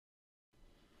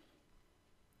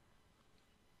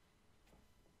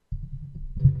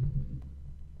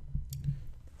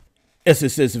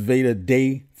SSSVEDA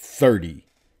day 30.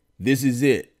 This is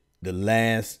it, the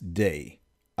last day.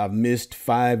 I've missed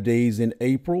 5 days in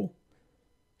April.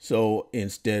 So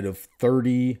instead of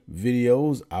 30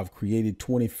 videos, I've created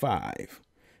 25.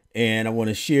 And I want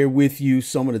to share with you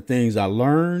some of the things I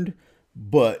learned,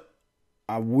 but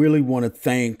I really want to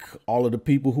thank all of the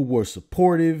people who were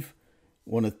supportive.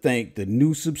 I want to thank the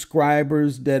new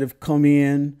subscribers that have come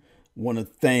in. I want to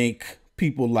thank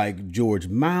people like George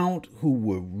Mount, who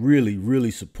were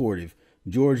really supportive.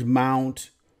 George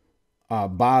Mount,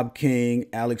 Bob King,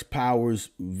 Alex Powers,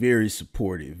 very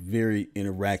supportive, very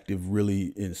interactive,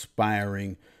 really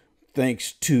inspiring.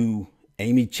 Thanks to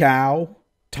Amy Chow,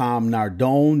 Tom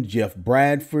Nardone, Jeff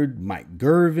Bradford, Mike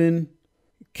Gervin,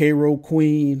 Cairo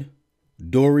Queen,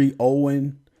 Dory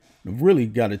Owen. I've really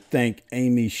got to thank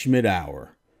Amy Schmidauer.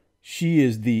 She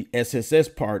is the SSS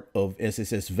part of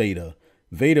SSSVEDA.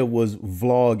 Veda was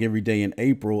vlog every day in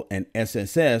April, and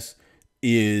SSS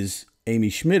is Amy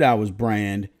Schmidauer's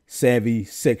brand, Savvy,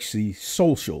 Sexy,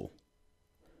 Social.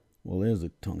 Well, there's a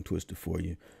tongue twister for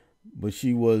you. But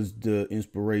she was the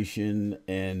inspiration,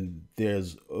 and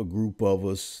there's a group of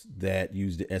us that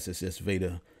use the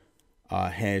SSSVEDA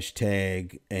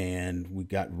hashtag, and we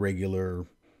got regular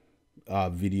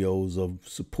videos of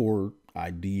support,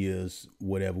 ideas,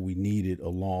 whatever we needed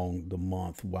along the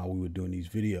month while we were doing these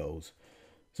videos.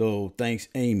 So thanks,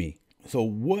 Amy. So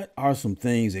what are some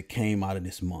things that came out of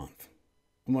this month?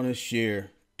 I'm going to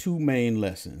share two main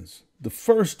lessons. The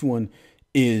first one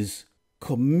is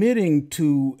committing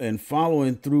to and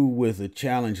following through with a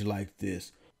challenge like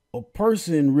this. A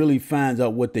person really finds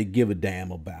out what they give a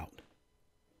damn about,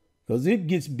 because it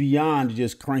gets beyond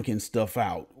just cranking stuff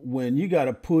out. When you got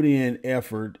to put in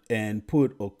effort and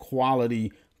put a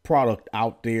quality product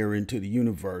out there into the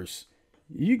universe,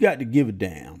 you got to give a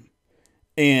damn.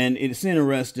 And it's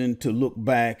interesting to look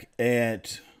back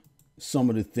at some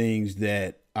of the things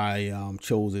that I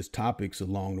chose as topics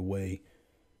along the way,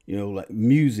 you know, like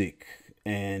music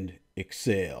and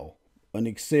Excel, an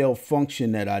Excel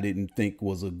function that I didn't think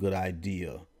was a good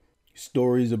idea.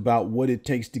 Stories about what it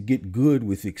takes to get good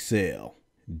with Excel.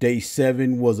 Day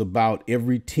 7 was about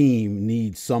every team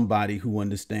needs somebody who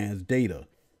understands data.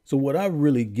 So what I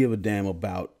really give a damn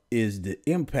about is the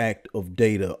impact of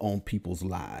data on people's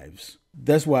lives.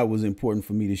 That's why it was important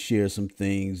for me to share some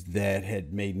things that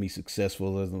had made me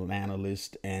successful as an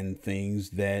analyst and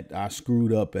things that I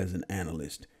screwed up as an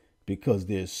analyst, because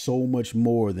there's so much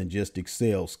more than just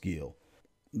Excel skill.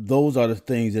 Those are the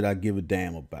things that I give a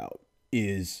damn about,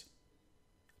 is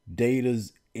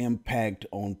data's impact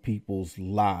on people's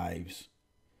lives.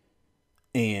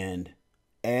 And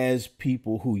as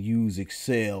people who use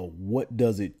Excel, what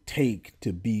does it take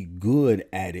to be good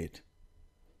at it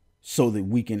so that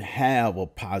we can have a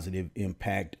positive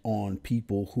impact on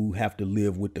people who have to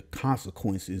live with the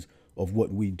consequences of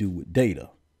what we do with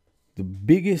data? The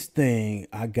biggest thing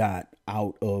I got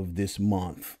out of this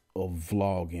month of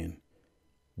vlogging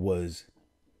was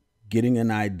getting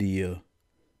an idea,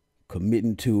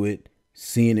 committing to it,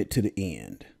 seeing it to the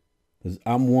end. Because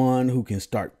I'm one who can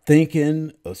start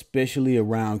thinking, especially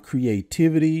around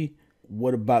creativity.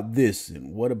 What about this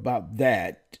and what about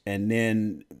that? And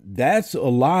then that's a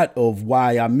lot of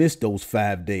why I missed those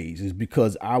 5 days, is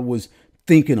because I was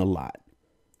thinking a lot.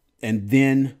 And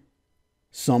then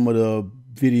some of the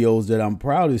videos that I'm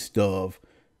proudest of,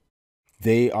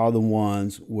 they are the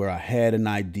ones where I had an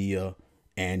idea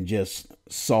and just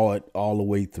saw it all the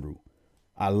way through.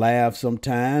 I laugh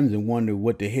sometimes and wonder,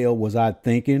 what the hell was I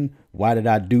thinking? Why did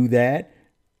I do that?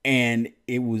 And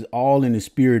it was all in the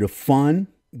spirit of fun,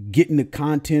 getting the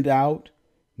content out,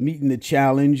 meeting the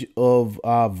challenge of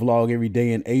vlog every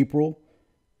day in April.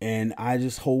 And I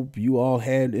just hope you all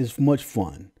had as much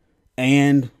fun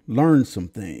and learned some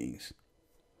things.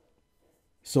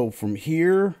 So from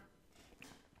here,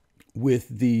 with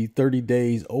the 30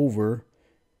 days over,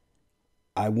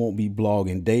 I won't be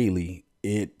blogging daily.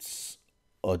 It's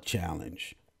a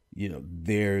challenge. You know,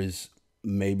 there's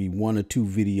maybe 1 or 2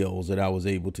 videos that I was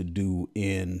able to do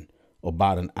in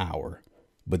about an hour,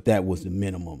 but that was the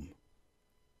minimum.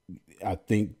 I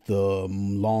think the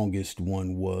longest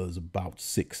one was about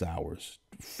 6 hours,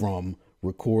 from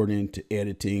recording to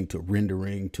editing to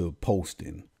rendering to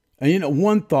posting. And, you know,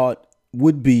 one thought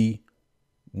would be,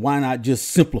 why not just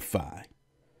simplify?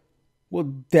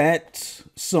 Well, that's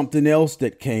something else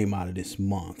that came out of this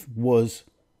month, was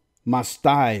my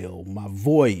style, my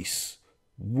voice.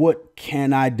 What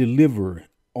can I deliver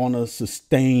on a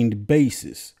sustained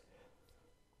basis?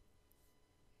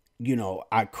 You know,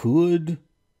 I could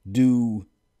do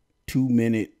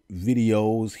 2-minute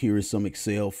videos. Here is some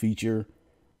Excel feature.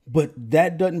 But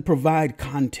that doesn't provide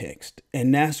context.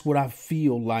 And that's what I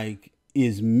feel like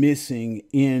is missing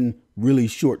in really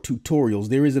short tutorials.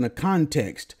 There isn't a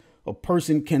context. A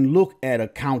person can look at a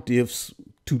COUNTIF's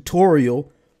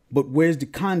tutorial, but where's the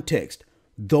context?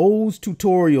 Those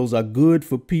tutorials are good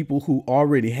for people who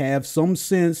already have some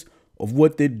sense of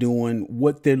what they're doing,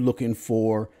 what they're looking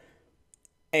for,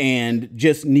 and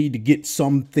just need to get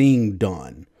something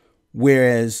done.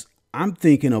 Whereas I'm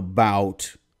thinking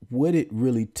about what it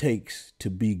really takes to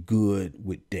be good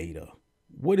with data.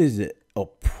 What is the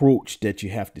approach that you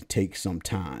have to take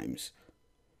sometimes?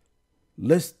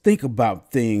 Let's think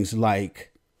about things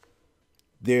like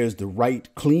there's the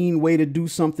right, clean way to do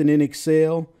something in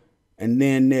Excel, and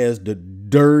then there's the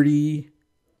dirty,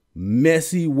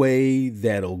 messy way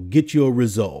that'll get you a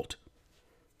result.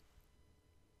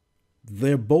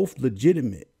 They're both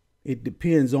legitimate. It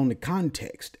depends on the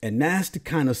context. And that's the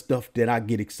kind of stuff that I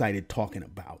get excited talking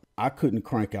about. I couldn't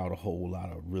crank out a whole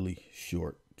lot of really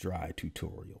short, dry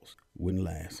tutorials. Wouldn't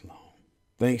last long.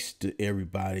 Thanks to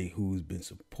everybody who's been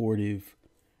supportive.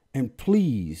 And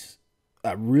please,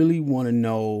 I really want to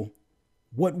know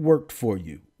what worked for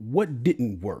you. What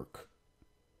didn't work?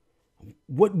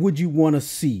 What would you want to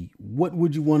see? What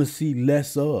would you want to see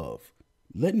less of?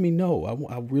 Let me know.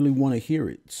 I really want to hear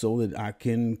it so that I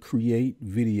can create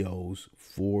videos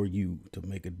for you to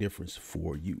make a difference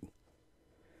for you.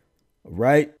 All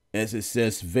right.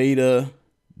 SSSVEDA,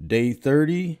 day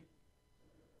 30,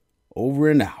 over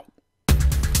and out.